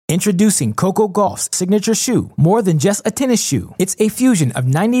Introducing Coco Gauff's signature shoe, more than just a tennis shoe. It's a fusion of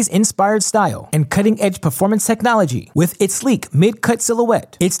 90s-inspired style and cutting-edge performance technology with its sleek mid-cut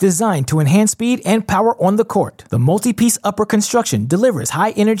silhouette. It's designed to enhance speed and power on the court. The multi-piece upper construction delivers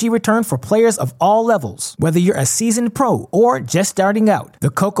high-energy return for players of all levels. Whether you're a seasoned pro or just starting out, the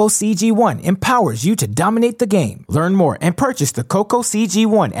Coco CG1 empowers you to dominate the game. Learn more and purchase the Coco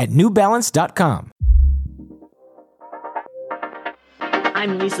CG1 at newbalance.com.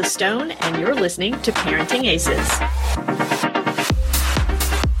 I'm Lisa Stone, and you're listening to Parenting Aces.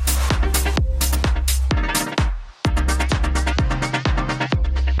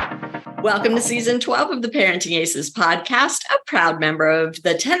 Welcome to Season 12 of the Parenting Aces podcast, a proud member of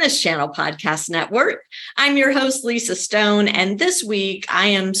the Tennis Channel Podcast Network. I'm your host, Lisa Stone, and this week I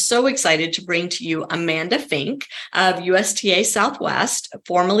am so excited to bring to you Amanda Fink of USTA Southwest,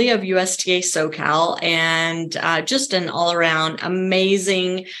 formerly of USTA SoCal, and just an all-around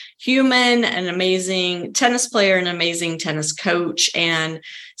amazing human, an amazing tennis player, an amazing tennis coach, and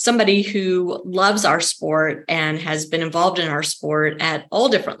somebody who loves our sport and has been involved in our sport at all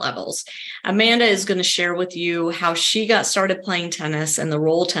different levels. Amanda is going to share with you how she got started playing tennis and the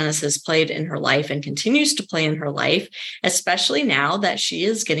role tennis has played in her life and continues to play in her life, especially now that she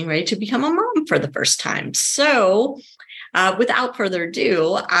is getting ready to become a mom for the first time. So without further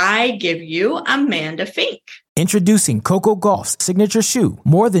ado, I give you Amanda Fink. Introducing Coco Gauff's signature shoe,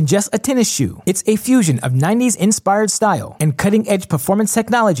 more than just a tennis shoe. It's a fusion of 90s-inspired style and cutting-edge performance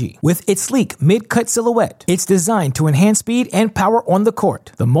technology with its sleek mid-cut silhouette. It's designed to enhance speed and power on the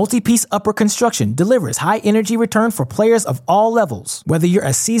court. The multi-piece upper construction delivers high-energy return for players of all levels. Whether you're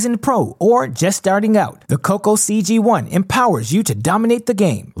a seasoned pro or just starting out, the Coco CG1 empowers you to dominate the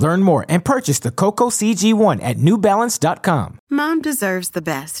game. Learn more and purchase the Coco CG1 at newbalance.com. Mom deserves the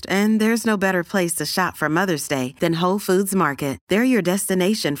best, and there's no better place to shop for Mother's Day than Whole Foods Market. They're your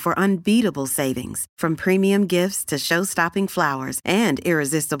destination for unbeatable savings, from premium gifts to show-stopping flowers and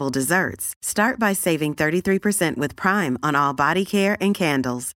irresistible desserts. Start by saving 33% with Prime on all body care and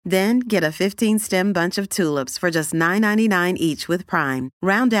candles. Then get a 15-stem bunch of tulips for just $9.99 each with Prime.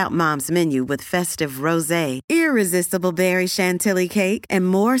 Round out Mom's menu with festive rosé, irresistible berry chantilly cake, and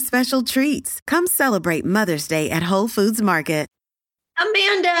more special treats. Come celebrate Mother's Day at Whole Foods Market.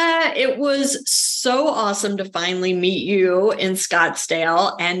 Amanda, it was so awesome to finally meet you in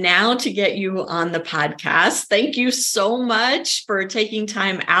Scottsdale and now to get you on the podcast. Thank you so much for taking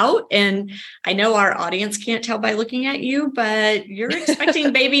time out. And I know our audience can't tell by looking at you, but you're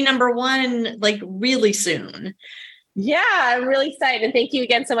expecting baby number one like really soon. Yeah, I'm really excited. And thank you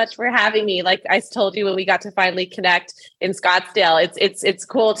again so much for having me. Like I told you when we got to finally connect in Scottsdale, it's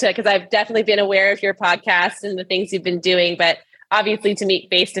cool because I've definitely been aware of your podcast and the things you've been doing, but obviously to meet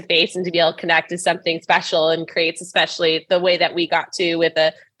face to face and to be able to connect is something special and creates especially the way that we got to with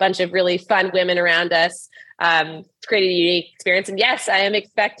a bunch of really fun women around us. Created a unique experience. And yes, I am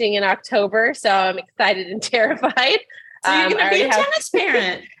expecting in October. So I'm excited and terrified. So you're going to be a tennis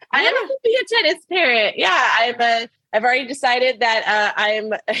parent. I am going to be a tennis parent. Yeah, I've already decided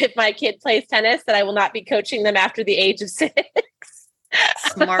that if my kid plays tennis, that I will not be coaching them after the age of 6.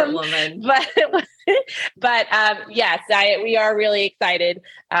 Smart woman. But yes, we are really excited.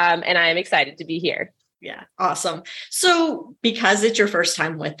 And I am excited to be here. Yeah. Awesome. So because it's your first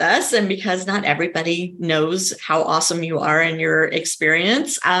time with us and because not everybody knows how awesome you are and your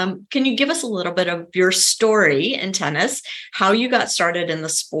experience, can you give us a little bit of your story in tennis, how you got started in the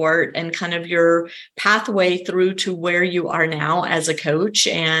sport and kind of your pathway through to where you are now as a coach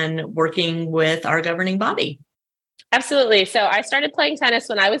and working with our governing body? Absolutely. So I started playing tennis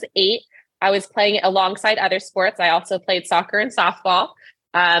when I was 8. I was playing it alongside other sports. I also played soccer and softball.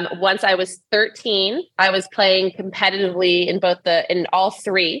 Once I was 13, I was playing competitively in all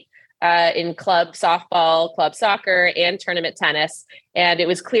three, in club softball, club soccer, and tournament tennis. And it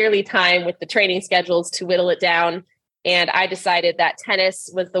was clearly time with the training schedules to whittle it down. And I decided that tennis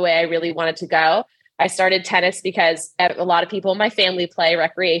was the way I really wanted to go. I started tennis because a lot of people in my family play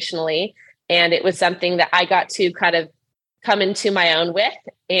recreationally. And it was something that I got to kind of come into my own with.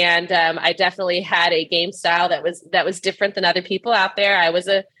 And I definitely had a game style that was different than other people out there. I was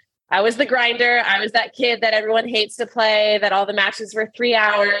the grinder. I was that kid that everyone hates to play, that all the matches were 3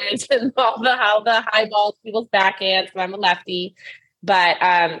 hours and all the high balls, people's backhands. So I'm a lefty, but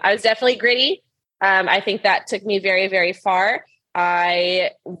I was definitely gritty. I think that took me very, very far.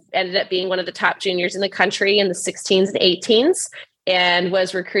 I ended up being one of the top juniors in the country in the 16s and 18s. And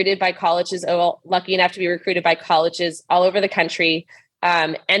was recruited by colleges, lucky enough to be recruited by colleges all over the country.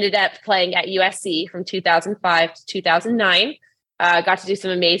 Ended up playing at USC from 2005 to 2009. Got to do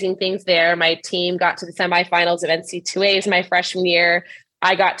some amazing things there. My team got to the semifinals of NC2As my freshman year.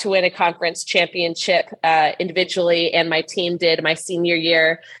 I got to win a conference championship individually, and my team did my senior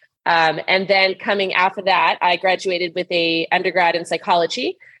year. And then coming after that, I graduated with a undergrad in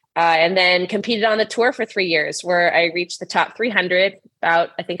psychology, and then competed on the tour for 3 years, where I reached the top 300. I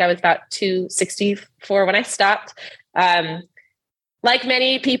think I was about 264 when I stopped. Like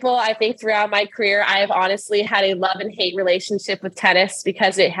many people, I think throughout my career, I have honestly had a love and hate relationship with tennis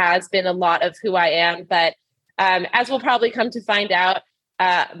because it has been a lot of who I am. But as we'll probably come to find out,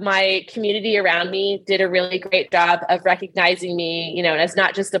 my community around me did a really great job of recognizing me, as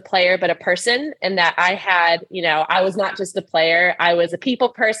not just a player, but a person. And that I had, I was not just a player. I was a people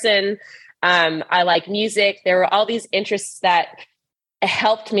person. I like music. There were all these interests that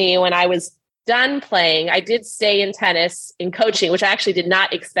helped me when I was done playing. I did stay in tennis in coaching, which I actually did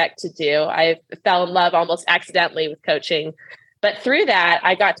not expect to do. I fell in love almost accidentally with coaching. But through that,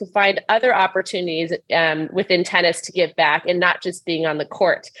 I got to find other opportunities within tennis to give back, and not just being on the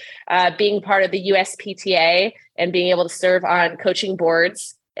court. Being part of the USPTA and being able to serve on coaching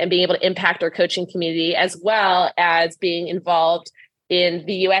boards and being able to impact our coaching community, as well as being involved in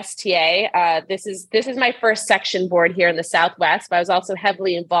the USTA. This is my first section board here in the Southwest, but I was also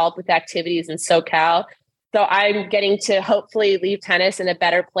heavily involved with activities in SoCal. So I'm getting to hopefully leave tennis in a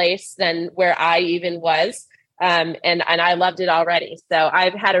better place than where I even was. And I loved it already. So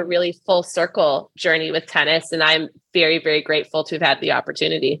I've had a really full circle journey with tennis, and I'm very, very grateful to have had the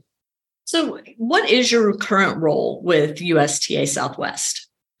opportunity. So what is your current role with USTA Southwest?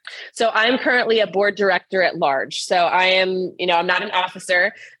 So I'm currently a board director at large. So I am, I'm not an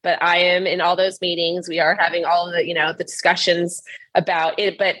officer, but I am in all those meetings. We are having all of the, the discussions about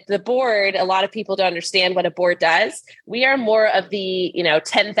it. But the board, a lot of people don't understand what a board does. We are more of the,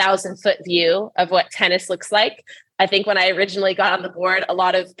 10,000 foot view of what tennis looks like. I think when I originally got on the board, a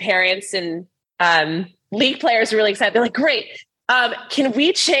lot of parents and league players were really excited. They're like, great. Can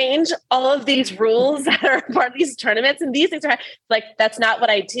we change all of these rules that are part of these tournaments? And these things are like, that's not what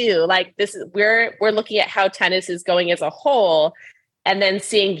I do. Like we're looking at how tennis is going as a whole, and then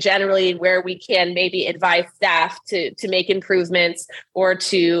seeing generally where we can maybe advise staff to make improvements, or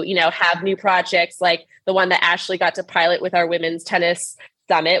to, have new projects like the one that Ashley got to pilot with our women's tennis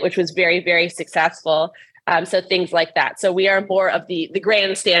summit, which was very, very successful. So things like that. So we are more of the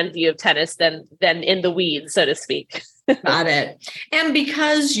grandstand view of tennis than in the weeds, so to speak. Got it. And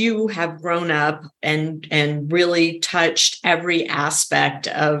because you have grown up and really touched every aspect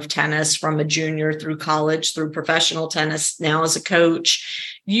of tennis, from a junior through college, through professional tennis, now as a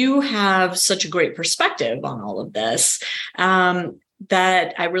coach, you have such a great perspective on all of this.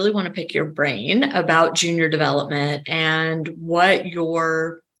 That I really want to pick your brain about junior development and what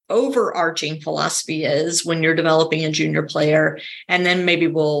your overarching philosophy is when you're developing a junior player. And then maybe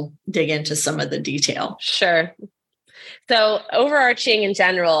we'll dig into some of the detail. Sure. So overarching in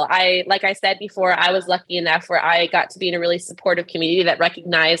general, like I said before, I was lucky enough where I got to be in a really supportive community that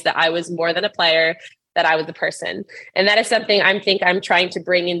recognized that I was more than a player, that I was a person. And that is something I'm trying to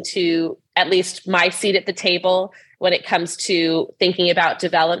bring into at least my seat at the table when it comes to thinking about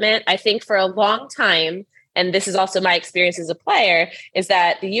development. I think for a long time, and this is also my experience as a player, is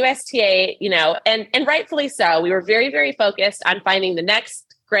that the USTA, and rightfully so, we were very, very focused on finding the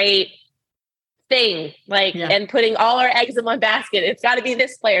next great thing, and putting all our eggs in one basket. It's got to be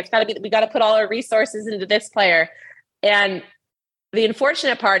this player. We got to put all our resources into this player. And the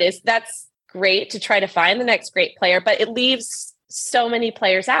unfortunate part is that's great to try to find the next great player, but it leaves so many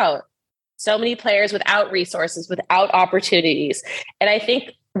players out, so many players without resources, without opportunities. And I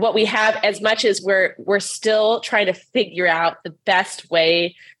think what we have, as much as we're still trying to figure out the best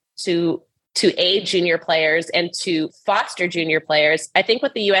way to aid junior players and to foster junior players, I think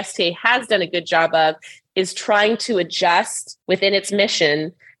what the USTA has done a good job of is trying to adjust within its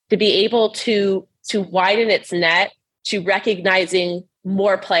mission to be able to widen its net to recognizing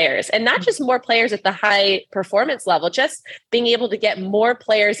more players, and not just more players at the high performance level, just being able to get more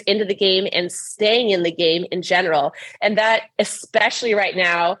players into the game and staying in the game in general. And that, especially right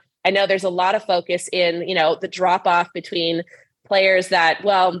now, I know there's a lot of focus in, the drop off between players that,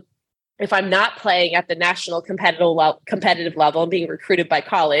 well, if I'm not playing at the national competitive level and being recruited by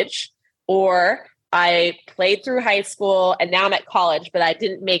college, or I played through high school and now I'm at college, but I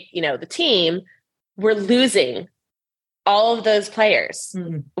didn't make, the team, we're losing all of those players.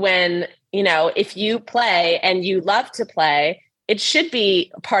 When, if you play and you love to play, it should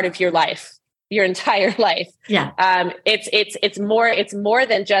be a part of your life, your entire life. Yeah. It's more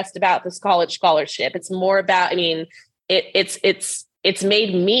than just about this college scholarship. It's more about, it's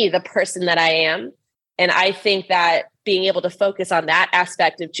made me the person that I am. And I think that being able to focus on that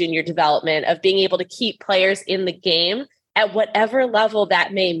aspect of junior development, of being able to keep players in the game at whatever level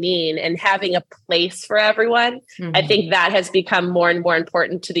that may mean, and having a place for everyone. I think that has become more and more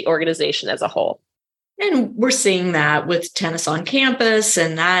important to the organization as a whole. And we're seeing that with Tennis on Campus,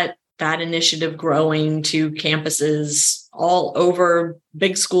 and that initiative growing to campuses all over,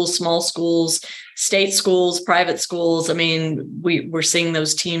 big schools, small schools, state schools, private schools. I mean, we're seeing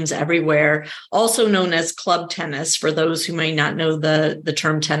those teams everywhere, also known as club tennis, for those who may not know the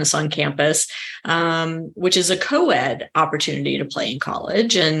term Tennis on Campus, which is a co-ed opportunity to play in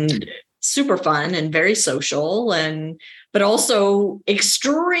college, and super fun and very social, but also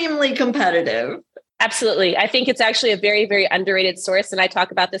extremely competitive. Absolutely. I think it's actually a very, very underrated source. And I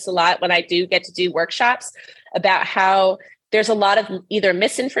talk about this a lot when I do get to do workshops, about how there's a lot of either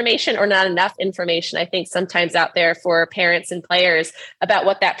misinformation or not enough information, I think, sometimes out there for parents and players about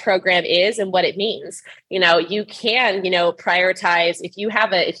what that program is and what it means. You can, prioritize if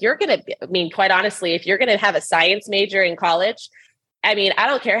you're going to, quite honestly, if you're going to have a science major in college, I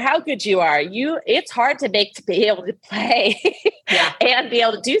don't care how good you are. It's hard to be able to play and be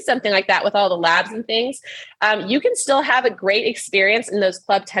able to do something like that with all the labs and things. You can still have a great experience in those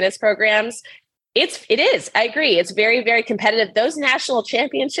club tennis programs. It is. I agree. It's very, very competitive. Those national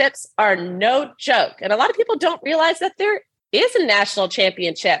championships are no joke. And a lot of people don't realize that there is a national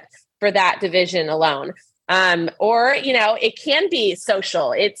championship for that division alone. It can be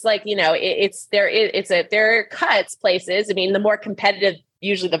social. It's like, there are cuts places. The more competitive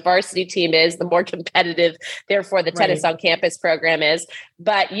usually the varsity team is, the more competitive, therefore, the Tennis on Campus program is.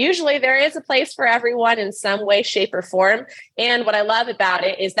 But usually there is a place for everyone in some way, shape, or form. And what I love about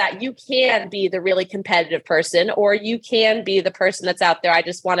it is that you can be the really competitive person, or you can be the person that's out there, I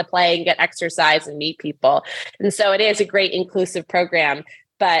just want to play and get exercise and meet people. And so it is a great inclusive program.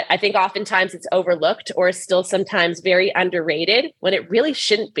 But I think oftentimes it's overlooked or still sometimes very underrated when it really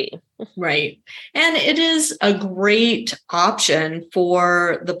shouldn't be. Right. And it is a great option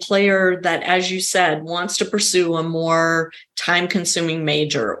for the player that, as you said, wants to pursue a more time-consuming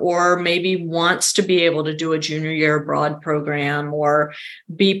major, or maybe wants to be able to do a junior year abroad program, or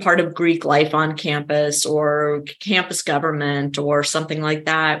be part of Greek life on campus, or campus government, or something like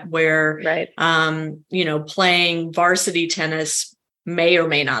that, where, playing varsity tennis may or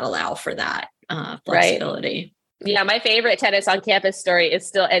may not allow for that flexibility. Right. Yeah, my favorite Tennis on Campus story is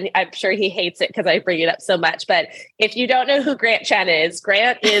still, and I'm sure he hates it because I bring it up so much, but if you don't know who Grant Chen is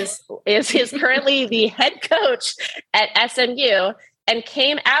currently the head coach at SMU and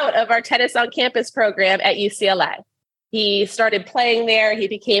came out of our Tennis on Campus program at UCLA. He started playing there. He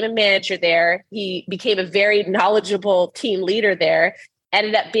became a manager there. He became a very knowledgeable team leader there.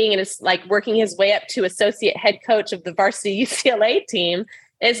 Ended up being working his way up to associate head coach of the varsity UCLA team,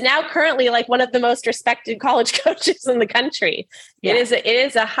 is now currently one of the most respected college coaches in the country. Yeah. It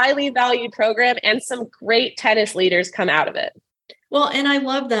is a highly valued program, and some great tennis leaders come out of it. Well, and I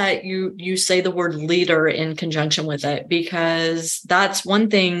love that you say the word leader in conjunction with it, because that's one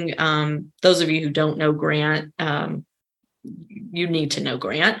thing. Those of you who don't know Grant, you need to know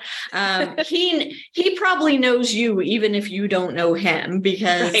Grant. He probably knows you, even if you don't know him,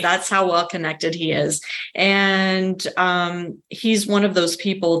 because that's how well connected he is. And he's one of those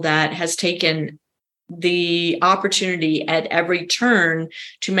people that has taken the opportunity at every turn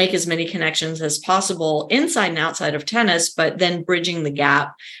to make as many connections as possible inside and outside of tennis, but then bridging the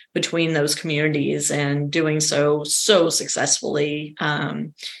gap between those communities, and doing so successfully.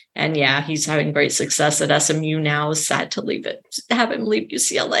 And yeah, he's having great success at SMU now. It's sad to have him leave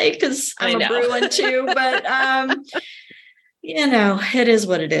UCLA, because I'm a Bruin too, but it is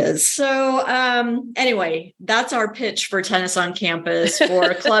what it is. So anyway, that's our pitch for Tennis on Campus,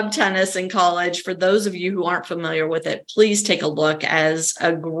 for club tennis in college. For those of you who aren't familiar with it, please take a look, as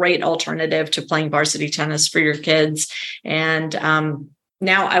a great alternative to playing varsity tennis for your kids. And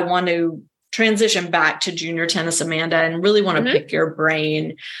now I want to transition back to junior tennis, Amanda, and really want to pick your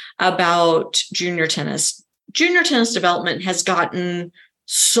brain about junior tennis. Junior tennis development has gotten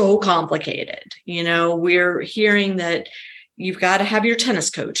so complicated. We're hearing that you've got to have your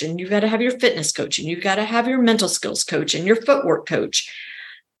tennis coach, and you've got to have your fitness coach, and you've got to have your mental skills coach and your footwork coach.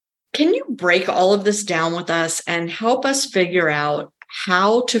 Can you break all of this down with us and help us figure out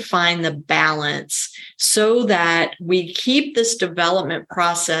how to find the balance so that we keep this development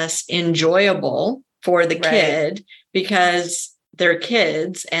process enjoyable for the kid, because they're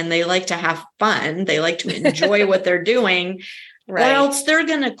kids and they like to have fun. They like to enjoy what they're doing, or else they're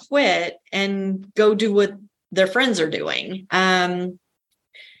going to quit and go do what their friends are doing. How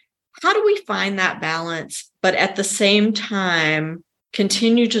do we find that balance, but at the same time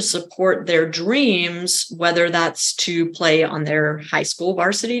continue to support their dreams, whether that's to play on their high school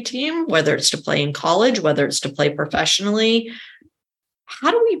varsity team, whether it's to play in college, whether it's to play professionally.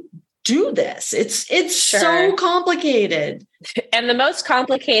 How do we do this? It's so complicated. And the most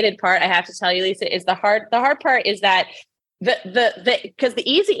complicated part, I have to tell you, Lisa, is the hard part is that because the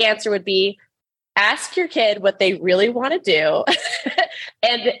easy answer would be ask your kid what they really want to do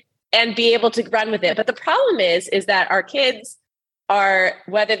and be able to run with it. But the problem is that our kids are,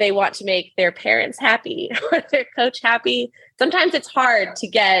 whether they want to make their parents happy or their coach happy, sometimes it's hard to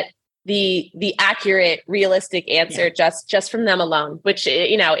get the accurate, realistic answer just from them alone, which,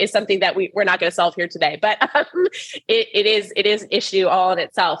 is something that we're not going to solve here today, but it is an issue all in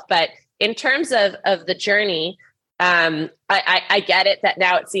itself. But in terms of the journey, I get it that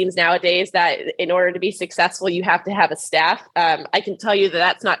now it seems nowadays that in order to be successful, you have to have a staff. I can tell you that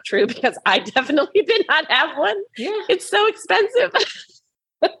that's not true because I definitely did not have one. Yeah. It's so expensive.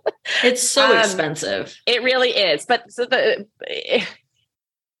 It's so expensive. It really is. But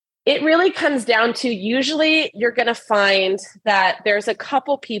it really comes down to, usually you're going to find that there's a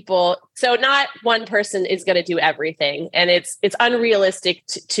couple people. So not one person is going to do everything. And it's unrealistic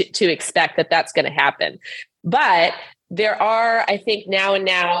to expect that that's going to happen. But there are, I think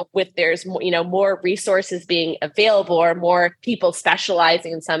now with there's, more resources being available or more people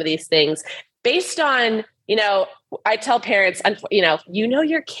specializing in some of these things based on, I tell parents,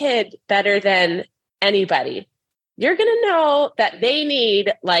 your kid better than anybody. You're going to know that they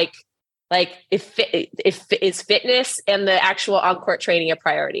need if is fitness and the actual on-court training a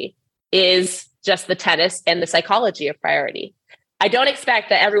priority, is just the tennis and the psychology a priority. I don't expect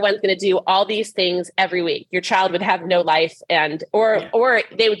that everyone's going to do all these things every week. Your child would have no life or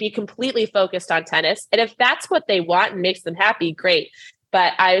they would be completely focused on tennis. And if that's what they want and makes them happy, great.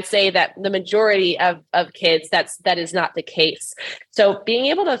 But I would say that the majority of kids, that is not the case. So being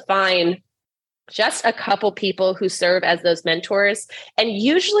able to find just a couple people who serve as those mentors, and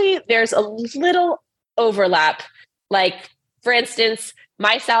usually there's a little overlap. Like, for instance,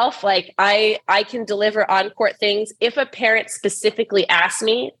 myself, I can deliver on-court things. If a parent specifically asks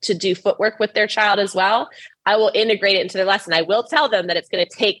me to do footwork with their child as well, I will integrate it into their lesson. I will tell them that it's going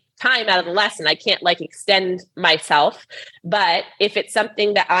to take time out of the lesson. I can't extend myself. But if it's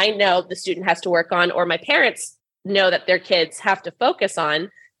something that I know the student has to work on, or my parents know that their kids have to focus on,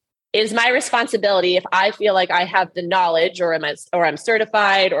 is my responsibility, if I feel like I have the knowledge or I'm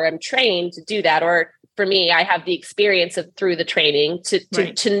certified or I'm trained to do that, or for me, I have the experience through the training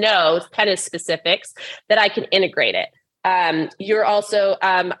to know tennis specifics, that I can integrate it. You're also,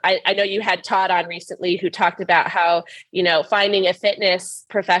 I know you had Todd on recently who talked about how, finding a fitness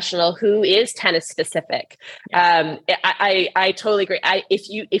professional who is tennis specific. I totally agree.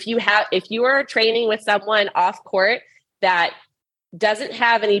 If you are training with someone off court that doesn't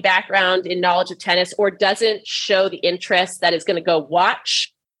have any background in knowledge of tennis or doesn't show the interest that is going to go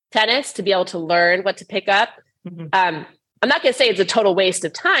watch tennis to be able to learn what to pick up. Mm-hmm. I'm not going to say it's a total waste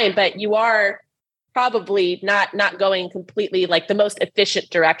of time, but you are probably not going completely the most efficient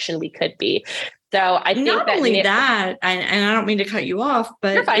direction we could be. So I think not only that, and I don't mean to cut you off,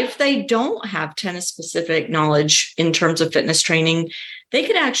 but if they don't have tennis specific knowledge in terms of fitness training, they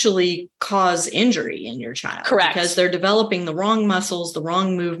could actually cause injury in your child. Correct. Because they're developing the wrong muscles, the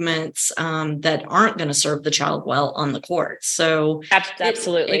wrong movements that aren't going to serve the child well on the court. So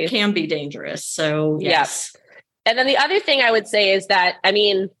absolutely, it can be dangerous. So yes. And then the other thing I would say is that, I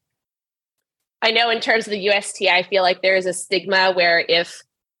know in terms of the USTA, I feel like there is a stigma where if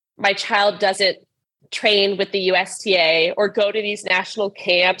my child doesn't train with the USTA or go to these national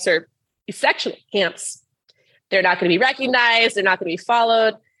camps or sectional camps, they're not going to be recognized. They're not going to be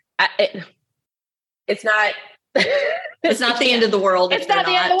followed. It's not. It's not the end of the world. It's not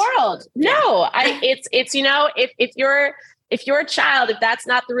the end of the world. No, it's if your child, if that's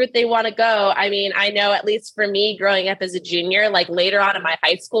not the route they want to go, I know at least for me growing up as a junior, later on in my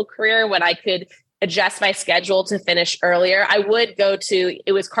high school career, when I could adjust my schedule to finish earlier, I would go to,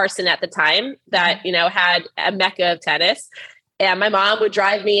 it was Carson at the time that, had a mecca of tennis. And my mom would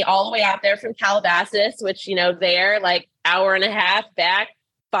drive me all the way out there from Calabasas, which, there, hour and a half back,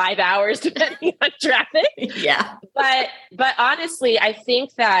 5 hours, depending on traffic. Yeah. But honestly, I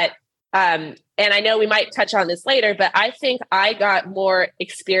think that, and I know we might touch on this later, but I think I got more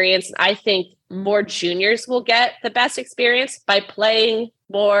experience. And I think more juniors will get the best experience by playing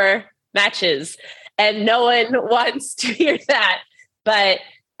more matches. And no one wants to hear that, but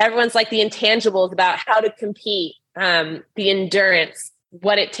everyone's the intangibles about how to compete, the endurance,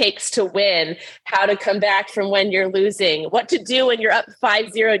 what it takes to win, how to come back from when you're losing, what to do when you're up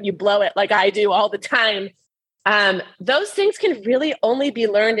 5-0 and you blow it like I do all the time. those things can really only be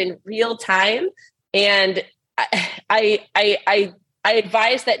learned in real time. And I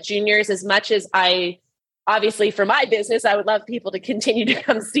advise that juniors, as much as obviously for my business, I would love people to continue to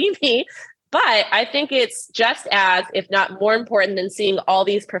come see me. But I think it's just as, if not more important than seeing all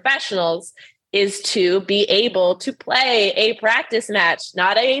these professionals, is to be able to play a practice match,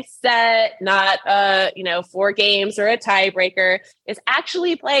 not a set, not 4 games or a tiebreaker. Is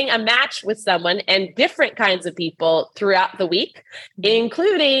actually playing a match with someone and different kinds of people throughout the week,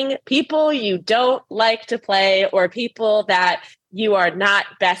 including people you don't like to play or people that you are not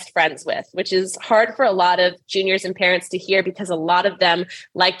best friends with, which is hard for a lot of juniors and parents to hear, because a lot of them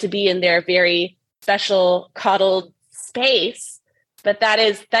like to be in their very special coddled space. But that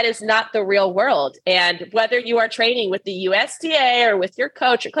is not the real world. And whether you are training with the USTA or with your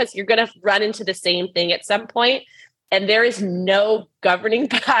coach, because you're going to run into the same thing at some point. And there is no governing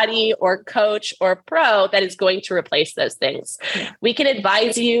body or coach or pro that is going to replace those things. We can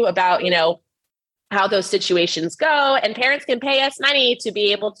advise you about, how those situations go, and parents can pay us money to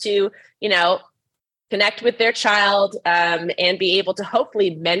be able to, connect with their child and be able to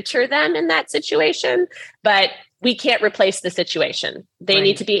hopefully mentor them in that situation. But we can't replace the situation. They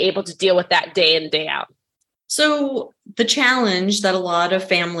need to be able to deal with that day in, day out. So the challenge that a lot of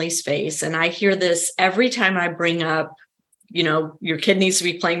families face, and I hear this every time I bring up, your kid needs to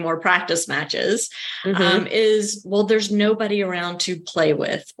be playing more practice matches, is, well, there's nobody around to play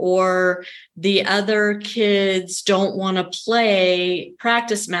with, or the other kids don't want to play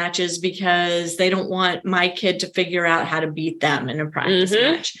practice matches because they don't want my kid to figure out how to beat them in a practice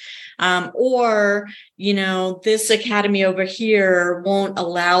match. Or, this academy over here won't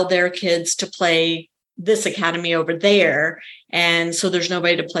allow their kids to play this academy over there. And so there's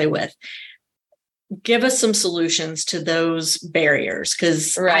nobody to play with. Give us some solutions to those barriers,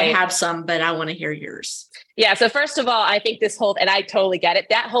 because I have some, but I want to hear yours. Yeah. So first of all, I think and I totally get it,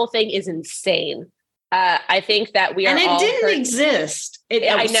 that whole thing is insane. I think that we are, and it didn't exist.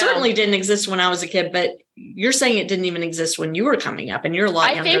 It certainly didn't exist when I was a kid, but you're saying it didn't even exist when you were coming up, and you're a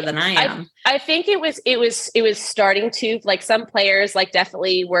lot younger than I am. I think it was starting to, like, some players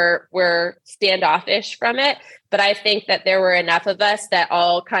definitely were standoffish from it. But I think that there were enough of us that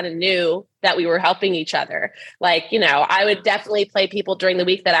all kind of knew that we were helping each other. I would definitely play people during the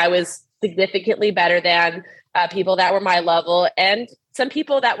week that I was significantly better than, people that were my level, and some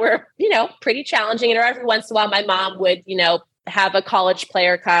people that were, pretty challenging. And every once in a while, my mom would, have a college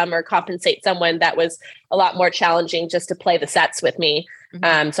player come or compensate someone that was a lot more challenging just to play the sets with me.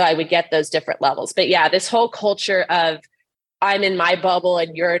 So I would get those different levels. But yeah, this whole culture of I'm in my bubble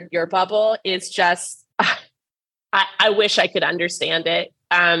and you're in your bubble is just, I wish I could understand it.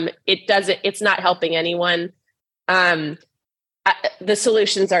 It's not helping anyone. The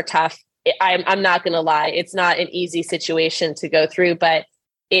solutions are tough. I'm not going to lie. It's not an easy situation to go through, but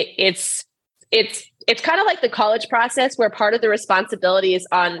it's kind of like the college process, where part of the responsibility is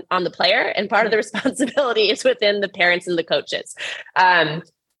on the player and part of the responsibility is within the parents and the coaches.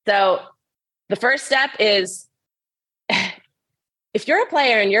 So the first step is, if you're a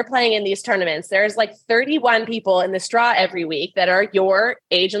player and you're playing in these tournaments, there's 31 people in the straw every week that are your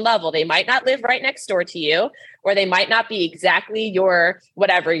age and level. They might not live right next door to you, or they might not be exactly your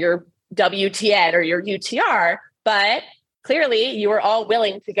WTN or your UTR, but clearly you are all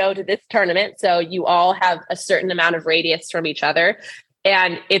willing to go to this tournament. So you all have a certain amount of radius from each other.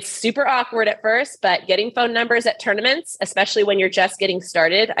 And it's super awkward at first, but getting phone numbers at tournaments, especially when you're just getting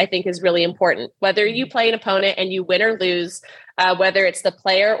started, I think is really important. Whether you play an opponent and you win or lose, whether it's the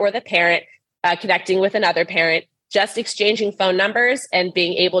player or the parent connecting with another parent, just exchanging phone numbers and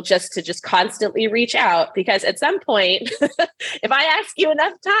being able to constantly reach out. Because at some point, if I ask you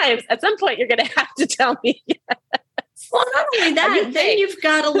enough times, at some point you're going to have to tell me. Well, not only that, then you've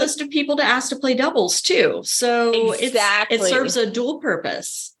got a list of people to ask to play doubles too. So it serves a dual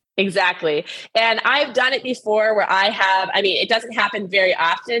purpose. Exactly. And I've done it before where it doesn't happen very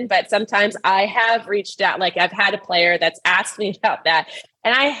often, but sometimes I have reached out. I've had a player that's asked me about that.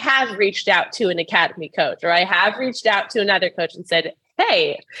 And I have reached out to an academy coach, or I have reached out to another coach and said,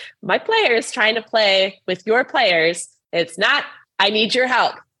 hey, my player is trying to play with your players. It's not, I need your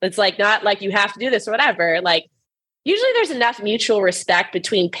help. It's not like you have to do this or whatever. Usually there's enough mutual respect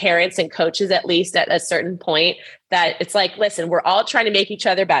between parents and coaches, at least at a certain point, that it's listen, we're all trying to make each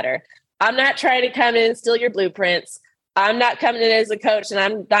other better. I'm not trying to come in and steal your blueprints. I'm not coming in as a coach, and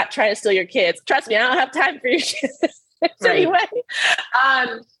I'm not trying to steal your kids. Trust me, I don't have time for your kids anyway.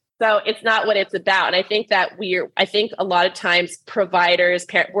 So it's not what it's about. And I think that I think a lot of times providers,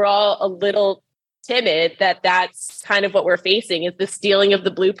 we're all a little timid that that's kind of what we're facing, is the stealing of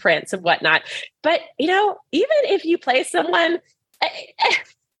the blueprints and whatnot. But, even if you play someone,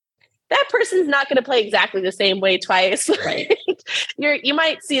 that person's not going to play exactly the same way twice. Right. You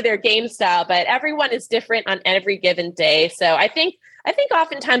might see their game style, but everyone is different on every given day. So I think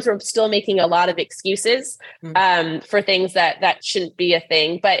oftentimes we're still making a lot of excuses for things that shouldn't be a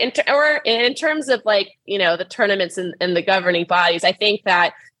thing. But in terms of the tournaments and the governing bodies, I think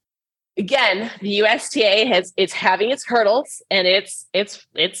that, again, the USTA it's having its hurdles and it's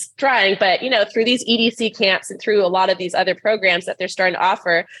trying, but through these EDC camps and through a lot of these other programs that they're starting to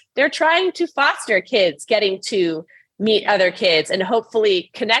offer, they're trying to foster kids getting to meet other kids and hopefully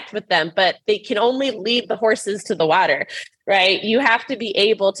connect with them, but they can only lead the horses to the water, right? You have to be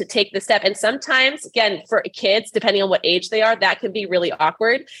able to take the step. And sometimes, again, for kids, depending on what age they are, that can be really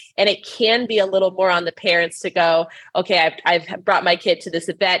awkward. And it can be a little more on the parents to go, okay, I've brought my kid to this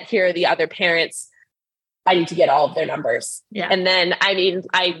event. Here are the other parents. I need to get all of their numbers. Yeah. And then,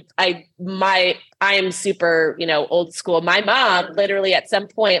 I am super, old school. My mom literally at some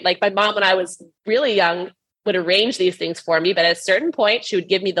point, my mom, when I was really young, would arrange these things for me. But at a certain point, she would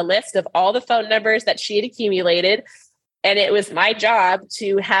give me the list of all the phone numbers that she had accumulated. And it was my job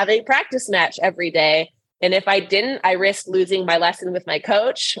to have a practice match every day. And if I didn't, I risked losing my lesson with my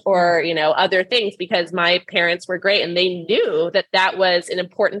coach or, other things, because my parents were great and they knew that that was an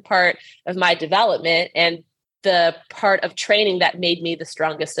important part of my development and the part of training that made me the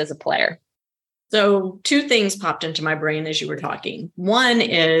strongest as a player. So 2 things popped into my brain as you were talking. One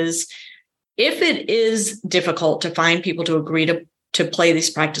is, if it is difficult to find people to agree to play these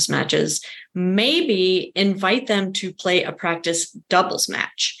practice matches, maybe invite them to play a practice doubles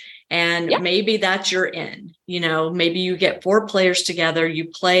match. And maybe that's your in. Maybe you get 4 players together, you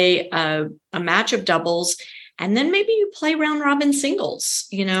play a match of doubles, and then maybe you play round robin singles,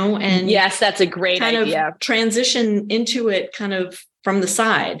 and yes, that's a great idea. Of transition into it kind of from the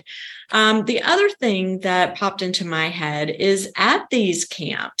side. The other thing that popped into my head is, at these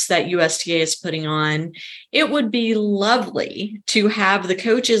camps that USTA is putting on, it would be lovely to have the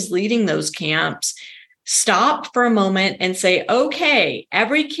coaches leading those camps stop for a moment and say, okay,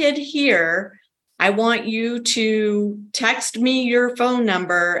 every kid here, I want you to text me your phone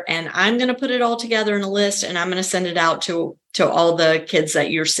number, and I'm going to put it all together in a list, and I'm going to send it out to all the kids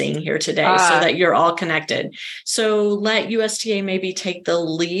that you're seeing here today so that you're all connected. So let USTA maybe take the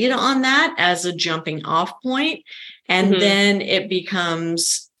lead on that as a jumping off point, and then it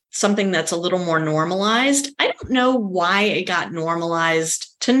becomes something that's a little more normalized. I don't know why it got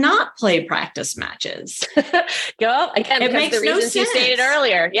normalized to not play practice matches. Well, again, it makes the reasons no you sense. stated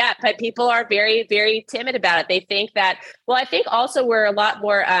earlier. Yeah, but people are very, very timid about it. They think that, I think also we're a lot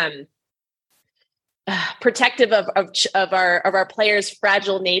more protective of our players'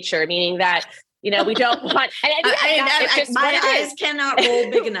 fragile nature, meaning that, we don't want. My eyes cannot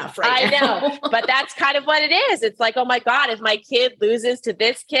roll big enough right now. I know, but that's kind of what it is. It's like, oh my God, if my kid loses to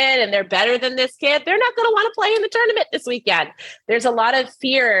this kid and they're better than this kid, they're not going to want to play in the tournament this weekend. There's a lot of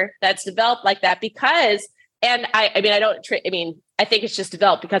fear that's developed like that because, and I think it's just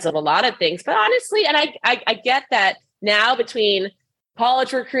developed because of a lot of things. But honestly, and I get that now, between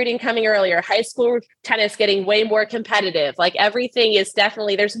college recruiting coming earlier, high school tennis getting way more competitive, everything is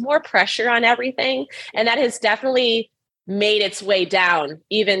definitely, there's more pressure on everything. And that has definitely made its way down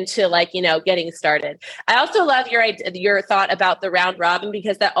even to getting started. I also love your thought about the round robin,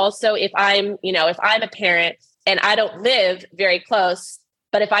 because that also, if I'm a parent and I don't live very close,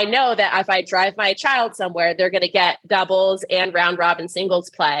 but if I know that if I drive my child somewhere, they're going to get doubles and round robin singles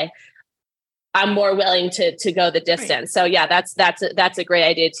play, I'm more willing to go the distance. Right. So yeah, that's a great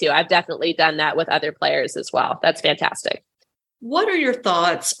idea too. I've definitely done that with other players as well. That's fantastic. What are your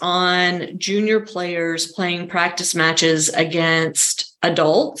thoughts on junior players playing practice matches against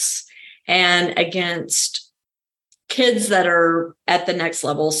adults and against kids that are at the next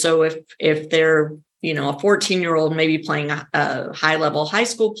level? So if they're, a 14-year-old maybe playing a high-level high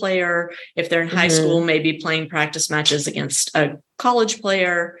school player, if they're in high school, maybe playing practice matches against a college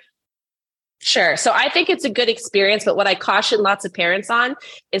player. Sure. So I think it's a good experience, but what I caution lots of parents on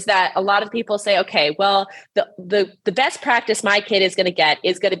is that a lot of people say, okay, well, the best practice my kid is going to get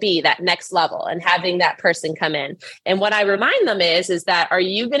is going to be that next level and having that person come in. And what I remind them is that, are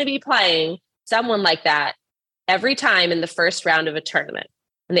you going to be playing someone like that every time in the first round of a tournament?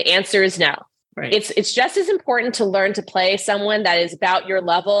 And the answer is no. Right. It's just as important to learn to play someone that is about your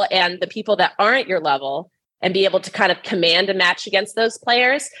level and the people that aren't your level and be able to kind of command a match against those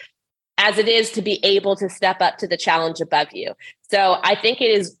players as it is to be able to step up to the challenge above you. So I think it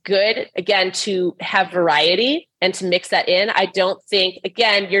is good, again, to have variety and to mix that in. I don't think,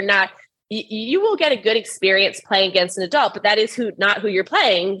 again, you will get a good experience playing against an adult, but that is not who you're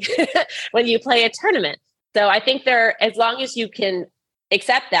playing when you play a tournament. So I think as long as you can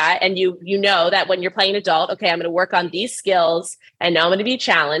accept that, and you know that when you're playing an adult, okay, I'm going to work on these skills and now I'm going to be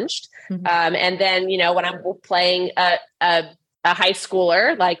challenged. And then, when I'm playing a high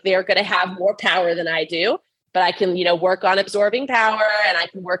schooler, like they're going to have more power than I do, but I can, work on absorbing power and I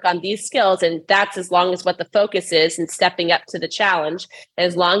can work on these skills. And that's as long as what the focus is and stepping up to the challenge. And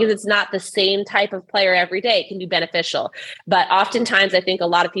as long as it's not the same type of player every day, it can be beneficial. But oftentimes I think a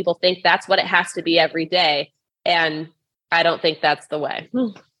lot of people think that's what it has to be every day. And I don't think that's the way.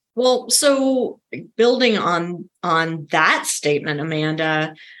 Well, so building on that statement,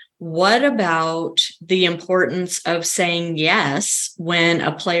 Amanda, what about the importance of saying yes when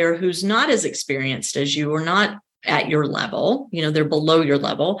a player who's not as experienced as you or not at your level, they're below your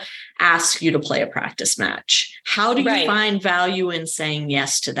level, asks you to play a practice match? How do you find value in saying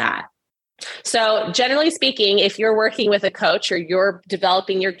yes to that? So generally speaking, if you're working with a coach or you're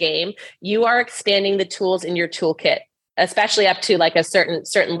developing your game, you are expanding the tools in your toolkit, especially up to like a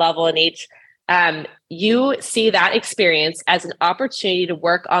certain level in each. You see that experience as an opportunity to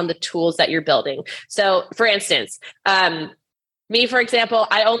work on the tools that you're building. So for instance, me, for example,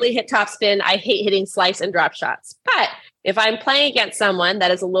 I only hit topspin. I hate hitting slice and drop shots. But if I'm playing against someone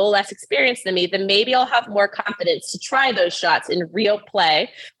that is a little less experienced than me, then maybe I'll have more confidence to try those shots in real play,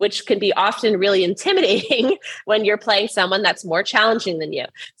 which can be often really intimidating when you're playing someone that's more challenging than you.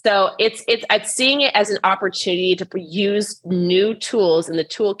 So I'm seeing it as an opportunity to use new tools in the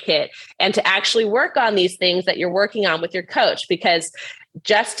toolkit and to actually work on these things that you're working on with your coach, because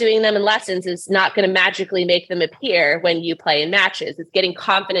just doing them in lessons is not going to magically make them appear when you play in matches. It's getting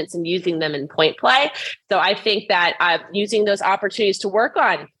confidence in using them in point play. So I think that using those opportunities to work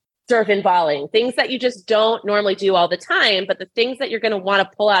on serve and volleying, things that you just don't normally do all the time, but the things that you're going to want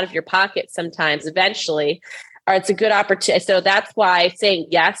to pull out of your pocket sometimes eventually, it's a good opportunity. So that's why saying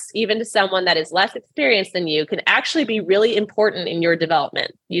yes, even to someone that is less experienced than you, can actually be really important in your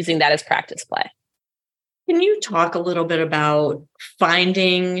development, using that as practice play. Can you talk a little bit about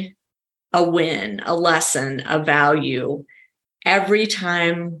finding a win, a lesson, a value every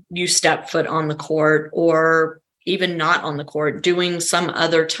time you step foot on the court, or even not on the court, doing some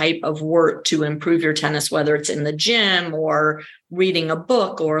other type of work to improve your tennis, whether it's in the gym or reading a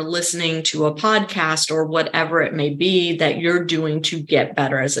book or listening to a podcast or whatever it may be that you're doing to get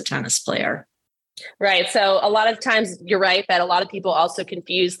better as a tennis player? Right. So a lot of times you're right that a lot of people also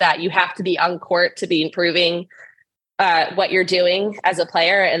confuse that you have to be on court to be improving what you're doing as a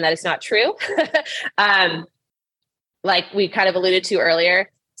player. And that is not true. Like we kind of alluded to earlier,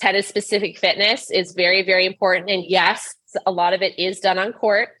 tennis specific fitness is very, very important. And yes, a lot of it is done on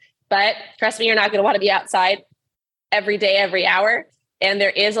court, but trust me, you're not going to want to be outside every day, every hour. And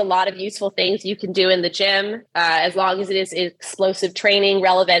there is a lot of useful things you can do in the gym, as long as it is explosive training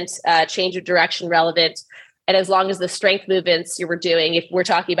relevant, change of direction relevant. And as long as the strength movements you were doing, if we're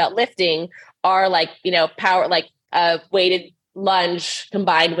talking about lifting, are like, power, like a weighted lunge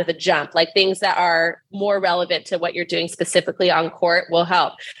combined with a jump, like things that are more relevant to what you're doing specifically on court will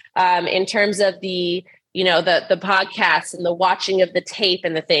help. In terms of the podcasts and the watching of the tape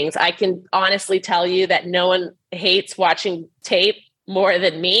and the things, I can honestly tell you that no one hates watching tape more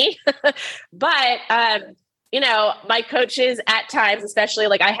than me. But, my coaches at times, especially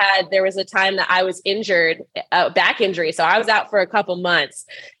like there was a time that I was injured, back injury. So I was out for a couple months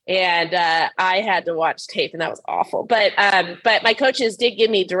and I had to watch tape and that was awful. But my coaches did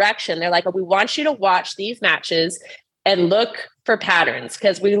give me direction. They're like, we want you to watch these matches and look for patterns,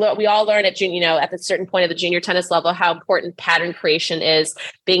 because we all learn at at a certain point of the junior tennis level how important pattern creation is,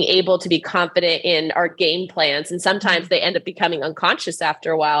 being able to be confident in our game plans, and sometimes they end up becoming unconscious after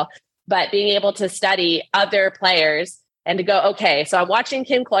a while. But being able to study other players and to go, okay, so I'm watching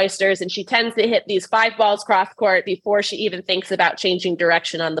Kim Cloisters and she tends to hit these 5 balls cross court before she even thinks about changing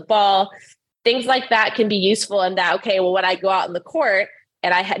direction on the ball. Things like that can be useful in that, okay, well, when I go out in the court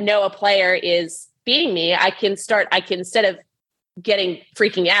and I know a player is beating me, I can instead of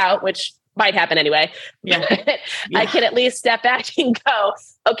freaking out, which might happen anyway. Yeah. I can at least step back and go,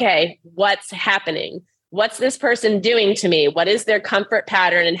 okay, what's happening? What's this person doing to me? What is their comfort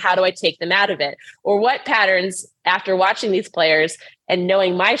pattern and how do I take them out of it? Or what patterns, after watching these players and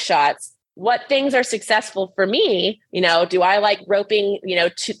knowing my shots, what things are successful for me? Do I like roping,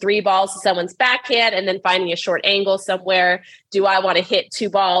 2-3 balls to someone's backhand and then finding a short angle somewhere? Do I want to hit 2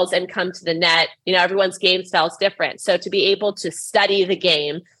 balls and come to the net? Everyone's game style is different. So to be able to study the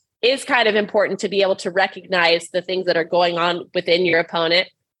game is kind of important, to be able to recognize the things that are going on within your opponent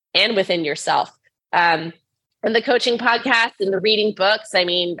and within yourself. and the coaching podcast and the reading books. I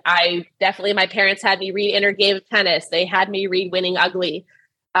mean, my parents had me read Inner Game of Tennis. They had me read Winning Ugly.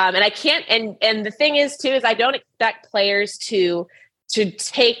 And I can't, and the thing is too, is I don't expect players to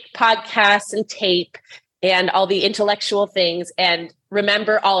take podcasts and tape and all the intellectual things and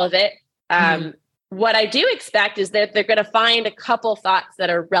remember all of it. What I do expect is that they're going to find a couple thoughts that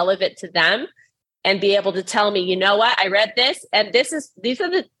are relevant to them and be able to tell me, you know what, I read this, and these are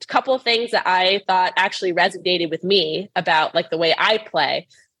the couple of things that I thought actually resonated with me about like the way I play.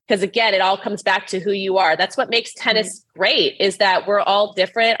 Because again, it all comes back to who you are. That's what makes tennis great, is that we're all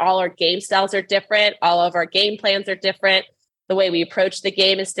different. All our game styles are different. All of our game plans are different. The way we approach the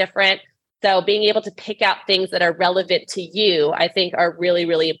game is different. So being able to pick out things that are relevant to you, I think are really,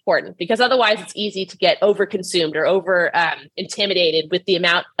 really important, because otherwise it's easy to get overconsumed or over intimidated with the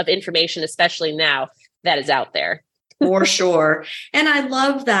amount of information, especially now, that is out there. For sure. And I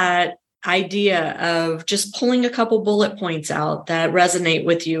love that idea of just pulling a couple bullet points out that resonate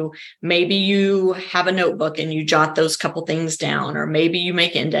with you. Maybe you have a notebook and you jot those couple things down, or maybe you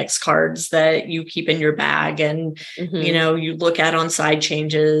make index cards that you keep in your bag and, you look at on side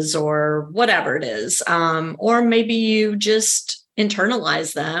changes or whatever it is. Or maybe you just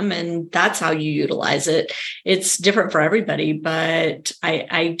internalize them and that's how you utilize it. It's different for everybody, but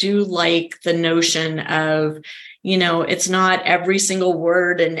I do like the notion of, it's not every single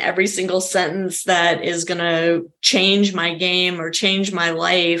word and every single sentence that is going to change my game or change my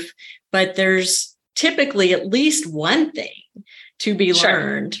life, but there's typically at least one thing to be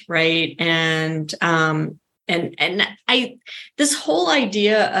learned, right? And this whole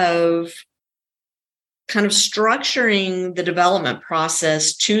idea of kind of structuring the development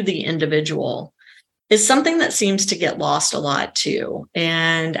process to the individual is something that seems to get lost a lot too.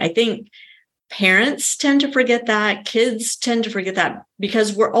 And I think parents tend to forget that, kids tend to forget that,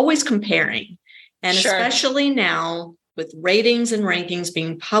 because we're always comparing. And especially now with ratings and rankings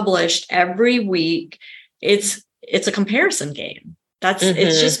being published every week, it's a comparison game.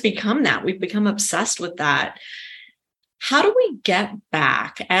 It's just become that. We've become obsessed with that. How do we get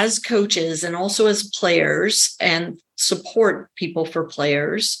back as coaches and also as players and support people for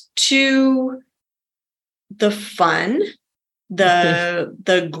players to the fun,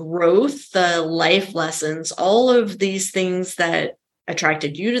 the growth, the life lessons, all of these things that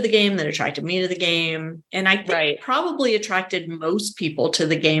attracted you to the game, that attracted me to the game. And I think probably attracted most people to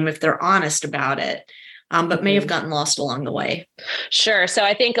the game if they're honest about it, but may have gotten lost along the way. Sure. So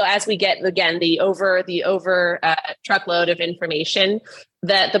I think as we get, again, the over truckload of information,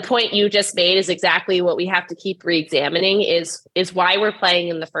 that the point you just made is exactly what we have to keep re-examining is why we're playing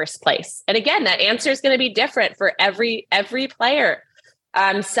in the first place. And again, that answer is going to be different for every player.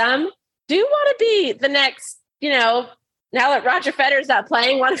 Some do want to be the next, now that Roger Federer's not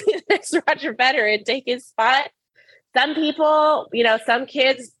playing, want to be the next Roger Federer and take his spot. Some people, some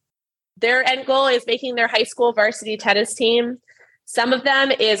kids, their end goal is making their high school varsity tennis team. Some of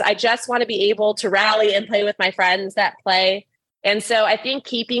them is, I just want to be able to rally and play with my friends that play. And so I think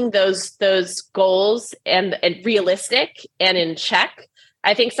keeping those goals and realistic and in check,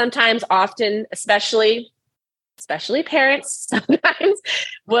 I think often, especially parents sometimes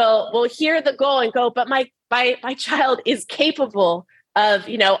will hear the goal and go, but my child is capable of,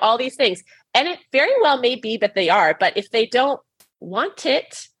 all these things. And it very well may be that they are, but if they don't want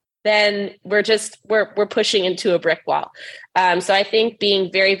it, then we're pushing into a brick wall. So I think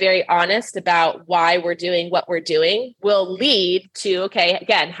being very, very honest about why we're doing what we're doing will lead to, okay,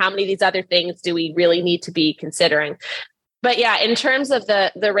 again, how many of these other things do we really need to be considering? But yeah, in terms of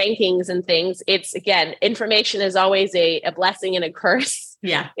the rankings and things, it's, again, information is always a blessing and a curse.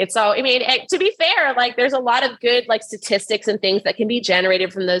 Yeah. It's all, to be fair, like there's a lot of good like statistics and things that can be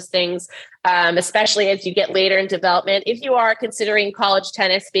generated from those things, especially as you get later in development. If you are considering college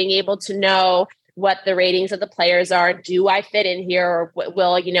tennis, being able to know what the ratings of the players are, do I fit in here, or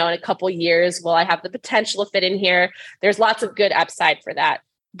will, in a couple years, will I have the potential to fit in here? There's lots of good upside for that.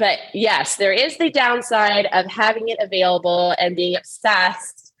 But yes, there is the downside of having it available and being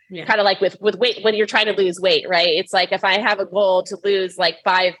obsessed. Yeah. Kind of like with weight, when you're trying to lose weight, right? It's like, if I have a goal to lose like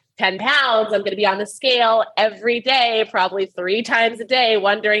 5-10 pounds, I'm going to be on the scale every day, probably 3 times a day,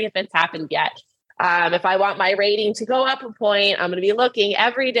 wondering if it's happened yet. If I want my rating to go up a point, I'm going to be looking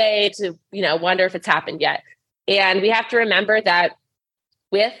every day to, wonder if it's happened yet. And we have to remember that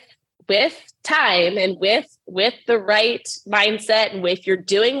with time and with the right mindset, and if you're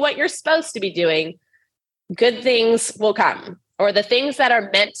doing what you're supposed to be doing, good things will come. Or the things that are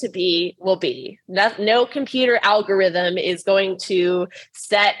meant to be will be. No computer algorithm is going to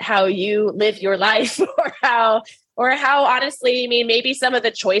set how you live your life or how or how honestly, I mean, maybe some of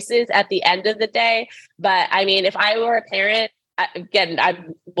the choices at the end of the day. But I mean, if I were a parent, again,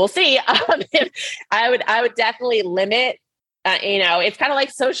 we'll see. I would definitely limit, it's kind of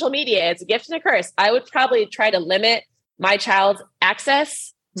like social media. It's a gift and a curse. I would probably try to limit my child's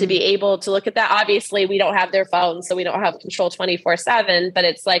access to be able to look at that. Obviously, we don't have their phones, so we don't have control 24/7, but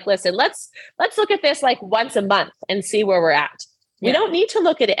it's like, listen, let's look at this like once a month and see where we're at. Yeah. We don't need to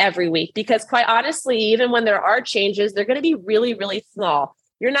look at it every week because quite honestly, even when there are changes, they're going to be really, really small.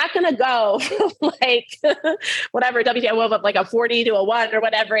 You're not going to go like whatever WTA, like a 40 to a 1 or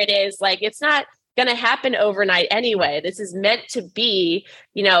whatever it is. Like, it's not going to happen overnight anyway. This is meant to be,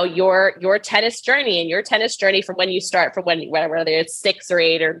 your tennis journey, and your tennis journey from when you start, from whether it's 6 or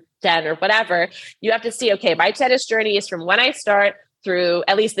 8 or 10 or whatever. You have to see, okay, my tennis journey is from when I start through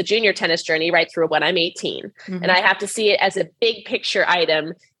at least the junior tennis journey, right through when I'm 18. Mm-hmm. And I have to see it as a big picture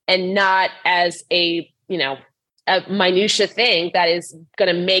item and not as a minutia thing that is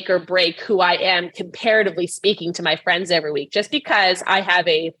going to make or break who I am comparatively speaking to my friends every week. Just because I have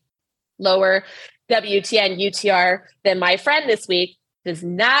a lower WTN UTR than my friend this week does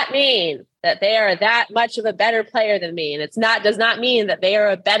not mean that they are that much of a better player than me. And does not mean that they are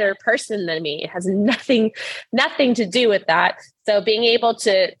a better person than me. It has nothing to do with that. So being able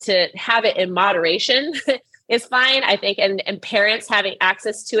to have it in moderation is fine, I think, and parents having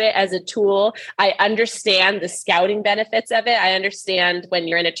access to it as a tool. I understand the scouting benefits of it. I understand when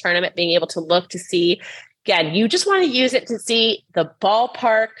you're in a tournament, being able to look to see, again, you just want to use it to see the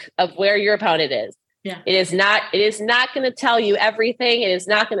ballpark of where your opponent is. Yeah. It is not going to tell you everything. It is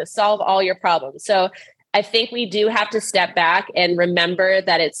not going to solve all your problems. So I think we do have to step back and remember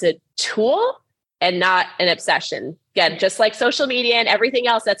that it's a tool and not an obsession. Again, just like social media and everything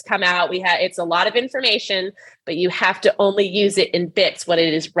else that's come out, it's a lot of information, but you have to only use it in bits when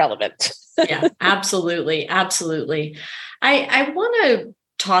it is relevant. Yeah, absolutely. Absolutely. I want to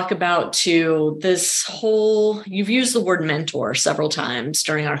talk about too, this whole, you've used the word mentor several times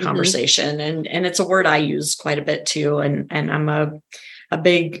during our conversation, and it's a word I use quite a bit too. And I'm a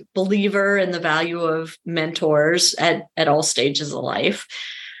big believer in the value of mentors at all stages of life.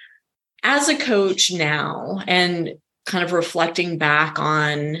 As a coach now, and kind of reflecting back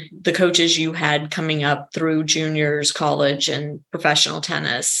on the coaches you had coming up through juniors, college, and professional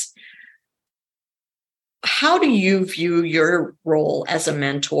tennis, how do you view your role as a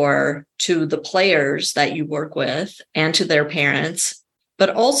mentor to the players that you work with and to their parents?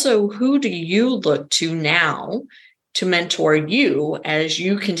 But also, who do you look to now to mentor you as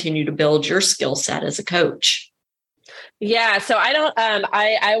you continue to build your skill set as a coach? Yeah, so I don't,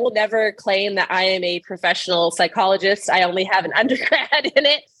 I will never claim that I am a professional psychologist. I only have an undergrad in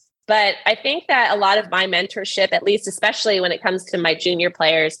it. But I think that a lot of my mentorship, at least, especially when it comes to my junior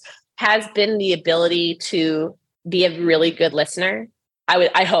players, has been the ability to be a really good listener.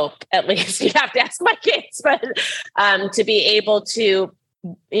 I hope, at least. You have to ask my kids, but to be able to,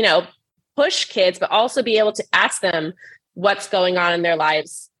 push kids, but also be able to ask them what's going on in their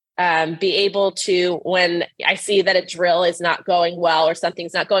lives. Be able to, when I see that a drill is not going well or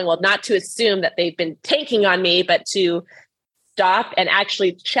something's not going well, not to assume that they've been tanking on me, but to stop and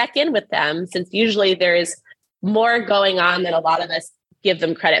actually check in with them, since usually there is more going on than a lot of us give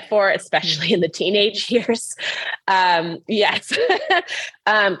them credit for, especially in the teenage years. Yes,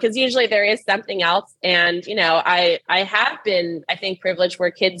 because usually there is something else. And, I have been, I think, privileged where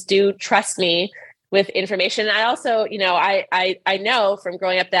kids do trust me with information. I also, I know from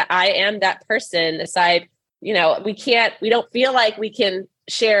growing up that I am that person aside, we don't feel like we can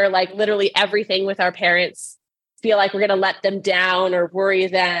share like literally everything with our parents, feel like we're going to let them down or worry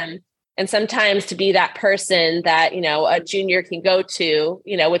them. And sometimes to be that person that, a junior can go to,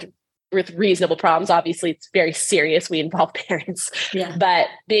 with reasonable problems. Obviously, it's very serious. We involve parents, but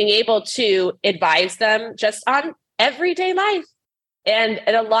being able to advise them just on everyday life. And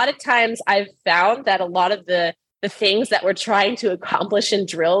a lot of times I've found that a lot of the things that we're trying to accomplish in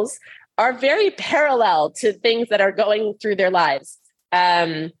drills are very parallel to things that are going through their lives.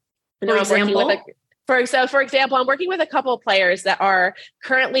 For example, I'm working with a couple of players that are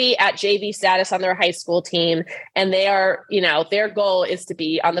currently at JV status on their high school team. And they are, their goal is to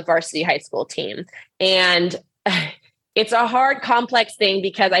be on the varsity high school team. And it's a hard, complex thing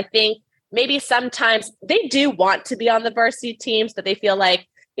because I think maybe sometimes they do want to be on the varsity teams, but they feel like,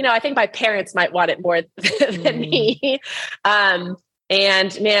 I think my parents might want it more than me. And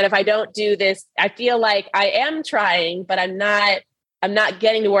man, if I don't do this, I feel like I am trying, but I'm not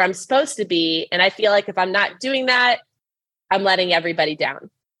getting to where I'm supposed to be. And I feel like if I'm not doing that, I'm letting everybody down.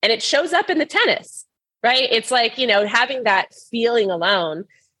 And it shows up in the tennis, right? It's like, having that feeling alone,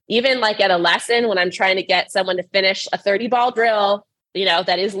 even like at a lesson when I'm trying to get someone to finish a 30 ball drill,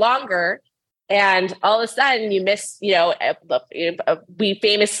 that is longer. And all of a sudden you miss, we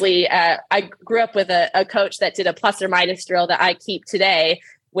famously, I grew up with a coach that did a plus or minus drill that I keep today,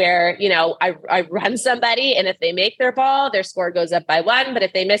 where, I run somebody, and if they make their ball, their score goes up by 1, but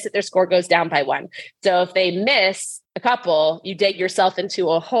if they miss it, their score goes down by 1. So if they miss a couple, you dig yourself into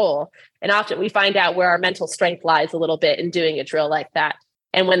a hole. And often we find out where our mental strength lies a little bit in doing a drill like that.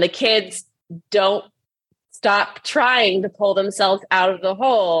 And when the kids don't stop trying to pull themselves out of the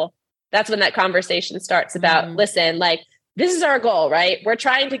hole, that's when that conversation starts about, listen, like, this is our goal, right? We're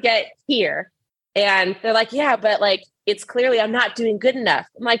trying to get here. And they're like, yeah, but like, it's clearly I'm not doing good enough.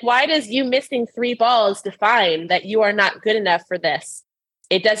 I'm like, why does you missing 3 balls define that you are not good enough for this?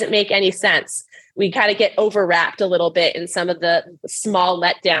 It doesn't make any sense. We kind of get overwrapped a little bit in some of the small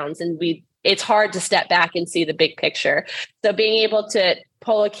letdowns, and it's hard to step back and see the big picture. So being able to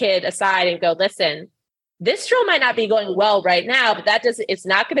pull a kid aside and go, listen, this drill might not be going well right now, but it's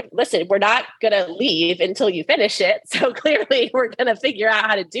not going to, listen, we're not going to leave until you finish it. So clearly we're going to figure out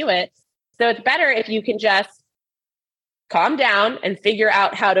how to do it. So it's better if you can just calm down and figure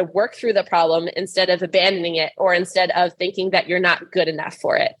out how to work through the problem instead of abandoning it, or instead of thinking that you're not good enough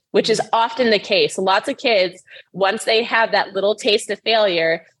for it, which is often the case. Lots of kids, once they have that little taste of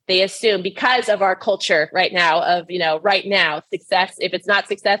failure, they assume, because of our culture right now of, right now, success, if it's not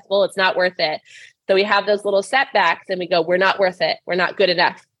successful, it's not worth it. So we have those little setbacks and we go, we're not worth it. We're not good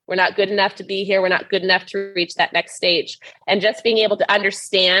enough. We're not good enough to be here. We're not good enough to reach that next stage. And just being able to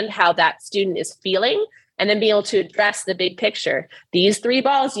understand how that student is feeling, and then being able to address the big picture. These 3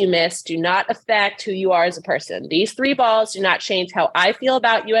 balls you missed do not affect who you are as a person. These 3 balls do not change how I feel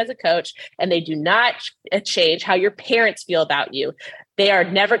about you as a coach, and they do not change how your parents feel about you. They are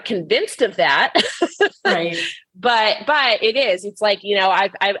never convinced of that. Right. But it is. It's like,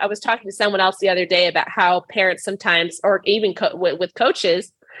 I was talking to someone else the other day about how parents sometimes, or even with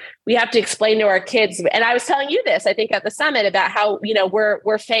coaches, we have to explain to our kids. And I was telling you this, I think at the summit, about how,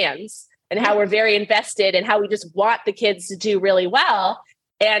 we're fans, and how we're very invested, and how we just want the kids to do really well.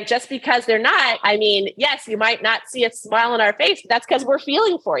 And just because they're not, I mean, yes, you might not see a smile on our face, but that's because we're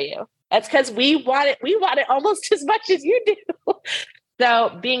feeling for you. That's because we want it. We want it almost as much as you do.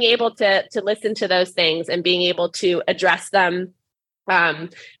 So being able to listen to those things and being able to address them,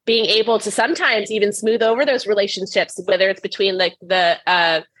 being able to sometimes even smooth over those relationships, whether it's between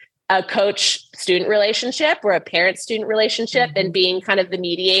a coach-student relationship or a parent-student relationship, and being kind of the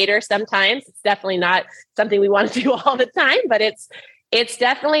mediator sometimes. It's definitely not something we want to do all the time, but it's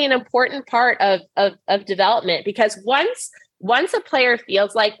definitely an important part of development, because once a player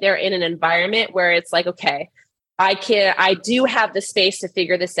feels like they're in an environment where it's like, okay, I do have the space to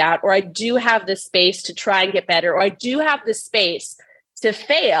figure this out, or I do have the space to try and get better, or I do have the space to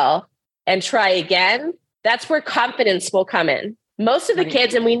fail and try again, that's where confidence will come in. Most of the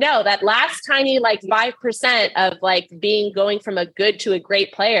kids, and we know that last tiny 5% of going from a good to a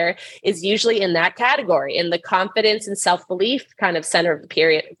great player is usually in that category, in the confidence and self-belief kind of center of the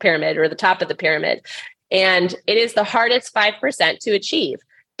pyramid, or the top of the pyramid. And it is the hardest 5% to achieve,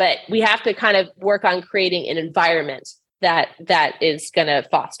 but we have to kind of work on creating an environment that is going to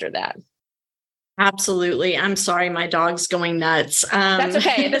foster that. Absolutely. I'm sorry, my dog's going nuts. That's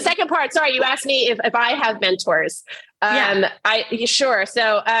okay. The second part, sorry, you asked me if I have mentors. Sure.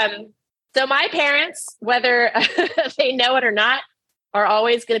 So my parents, whether they know it or not, are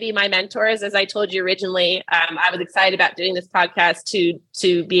always going to be my mentors. As I told you originally, I was excited about doing this podcast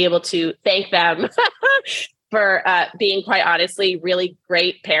to be able to thank them for being, quite honestly, really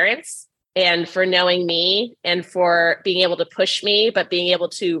great parents, and for knowing me, and for being able to push me, but being able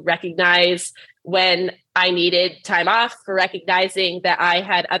to recognize when I needed time off, for recognizing that I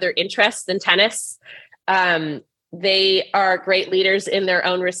had other interests than tennis. They are great leaders in their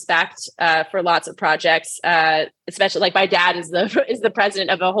own respect for lots of projects, especially my dad is the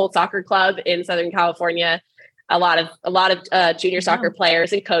president of a whole soccer club in Southern California. A lot of junior soccer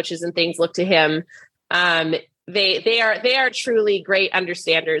players and coaches and things look to him. They are truly great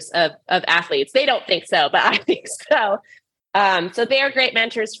understanders of athletes. They don't think so, but I think so. So they are great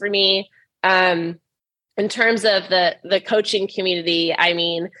mentors for me. In terms of the coaching community, I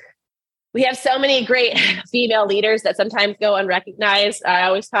mean, we have so many great female leaders that sometimes go unrecognized. I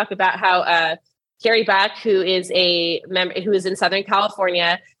always talk about how Carrie Buck, who is a member, who is in Southern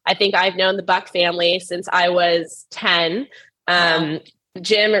California. I think I've known the Buck family since I was 10. Wow.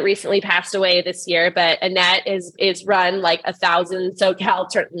 Jim recently passed away this year, but Annette is run 1,000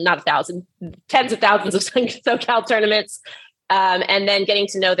 SoCal, not 1,000, tens of thousands of SoCal tournaments. And then getting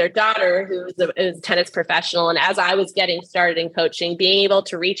to know their daughter, who is a tennis professional. And as I was getting started in coaching, being able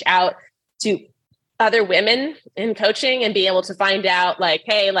to reach out to other women in coaching and be able to find out like,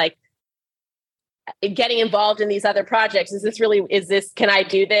 hey, like getting involved in these other projects, can I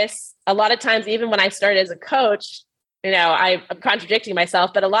do this? A lot of times, even when I started as a coach, I'm contradicting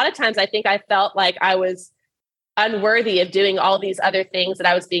myself, but a lot of times I think I felt like I was unworthy of doing all these other things that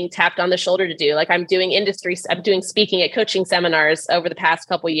I was being tapped on the shoulder to do. Like I'm doing speaking at coaching seminars over the past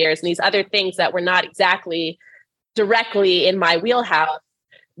couple of years, and these other things that were not exactly directly in my wheelhouse,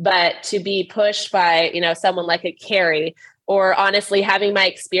 but to be pushed by, someone like a Carrie, or honestly having my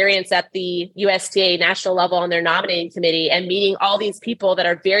experience at the USTA national level on their nominating committee and meeting all these people that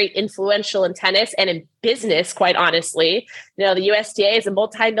are very influential in tennis and in business, quite honestly. The USTA is a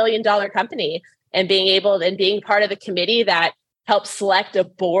multi-million-dollar company, and being part of the committee that helps select a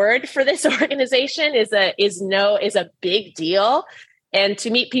board for this organization is a big deal. And to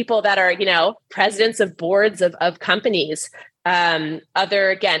meet people that are, presidents of boards of companies,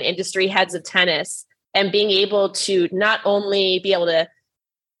 other, again, industry heads of tennis, and being able to not only be able to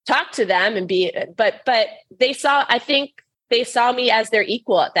talk to them but I think they saw me as their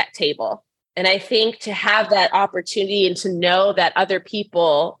equal at that table. And I think to have that opportunity and to know that other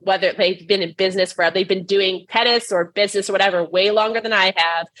people, whether they've been in business they've been doing tennis or business or whatever, way longer than I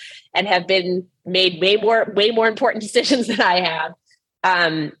have, and have been made way more important decisions than I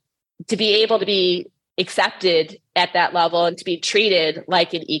have, to be able to be accepted at that level and to be treated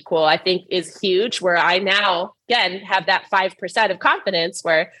like an equal, I think is huge, where I now, again, have that 5% of confidence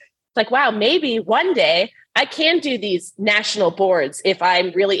where it's like, wow, maybe one day I can do these national boards if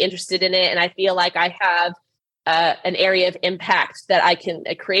I'm really interested in it. And I feel like I have an area of impact that I can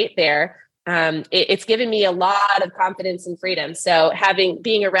create there. It's given me a lot of confidence and freedom. So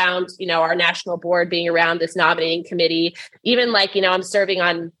being around, our national board, being around this nominating committee, even like, I'm serving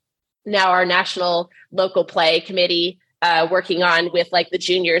on now our national local play committee, working on with like the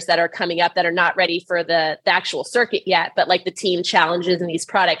juniors that are coming up that are not ready for the actual circuit yet, but like the team challenges and these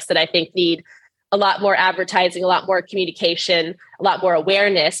products that I think need a lot more advertising, a lot more communication, a lot more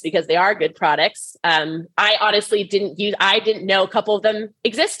awareness, because they are good products. I honestly didn't know a couple of them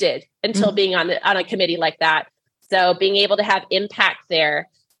existed until being on a committee like that. So being able to have impact there,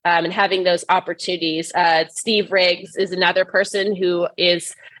 and having those opportunities. Steve Riggs is another person who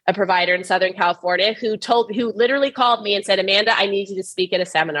is a provider in Southern California who literally called me and said, Amanda, I need you to speak at a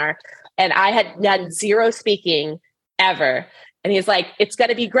seminar. And I had done zero speaking ever. And he's like, it's going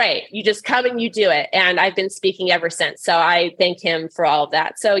to be great. You just come and you do it. And I've been speaking ever since. So I thank him for all of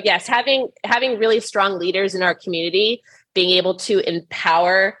that. So yes, having really strong leaders in our community, being able to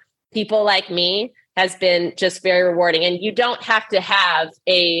empower people like me has been just very rewarding. And you don't have to have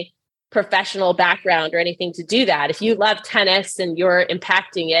a professional background or anything to do that. If you love tennis and you're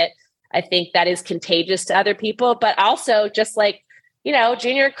impacting it, I think that is contagious to other people. But also just like,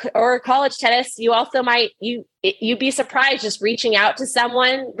 junior or college tennis, you also you'd be surprised just reaching out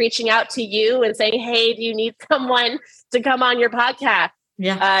to you and saying, hey, do you need someone to come on your podcast?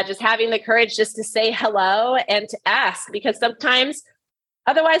 Yeah. Just having the courage just to say hello and to ask, because sometimes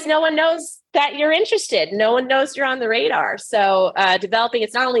otherwise no one knows that you're interested. No one knows you're on the radar. So developing,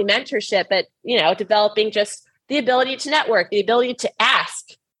 it's not only mentorship, but, developing just the ability to network, the ability to ask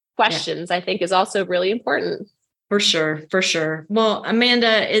questions, I think is also really important. For sure. Well,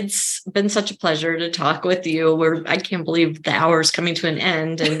 Amanda, it's been such a pleasure to talk with you. I can't believe the hour is coming to an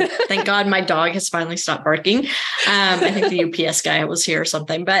end. And thank God my dog has finally stopped barking. I think the UPS guy was here or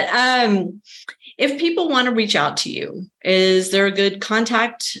something. But if people want to reach out to you, is there a good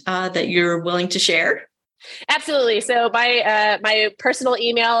contact that you're willing to share? Absolutely. So my personal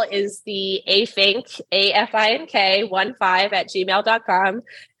email is the Fink, AFINK 15 @gmail.com.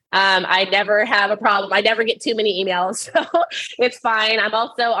 I never have a problem. I never get too many emails, so it's fine. I'm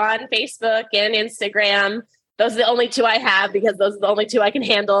also on Facebook and Instagram. Those are the only two I have because those are the only two I can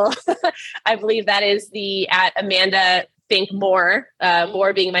handle. I believe that is at Amanda Fink Moore,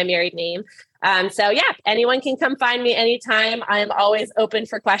 Moore being my married name. So yeah, anyone can come find me anytime. I'm always open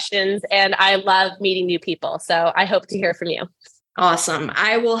for questions and I love meeting new people. So I hope to hear from you. Awesome.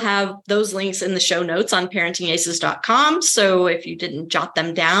 I will have those links in the show notes on parentingaces.com. So if you didn't jot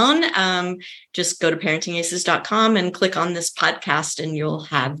them down, just go to parentingaces.com and click on this podcast and you'll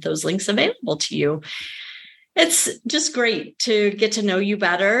have those links available to you. It's just great to get to know you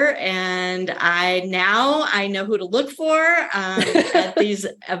better. And I know who to look for at these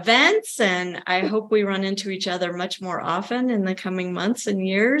events. And I hope we run into each other much more often in the coming months and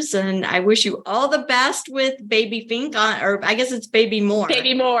years. And I wish you all the best with baby Fink or I guess it's baby more.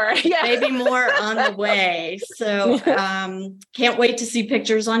 Baby more. Yeah. Baby more on the way. So can't wait to see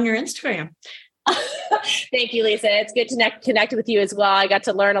pictures on your Instagram. Thank you, Lisa. It's good to connect with you as well. I got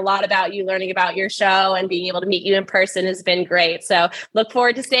to learn a lot about you, learning about your show, and being able to meet you in person has been great. So look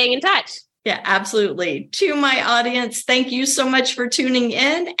forward to staying in touch. Yeah, absolutely. To my audience, thank you so much for tuning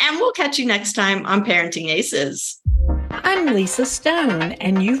in, and we'll catch you next time on Parenting Aces. I'm Lisa Stone,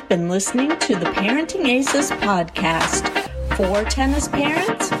 and you've been listening to the Parenting Aces podcast for tennis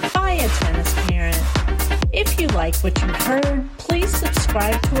parents by a tennis parent. If you like what you've heard, please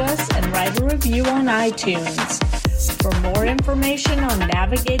subscribe to us and write a review on iTunes. For more information on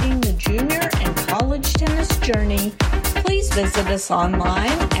navigating the junior and college tennis journey, please visit us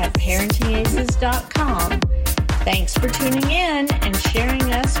online at parentingaces.com. Thanks for tuning in and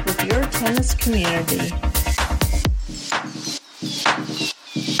sharing us with your tennis community.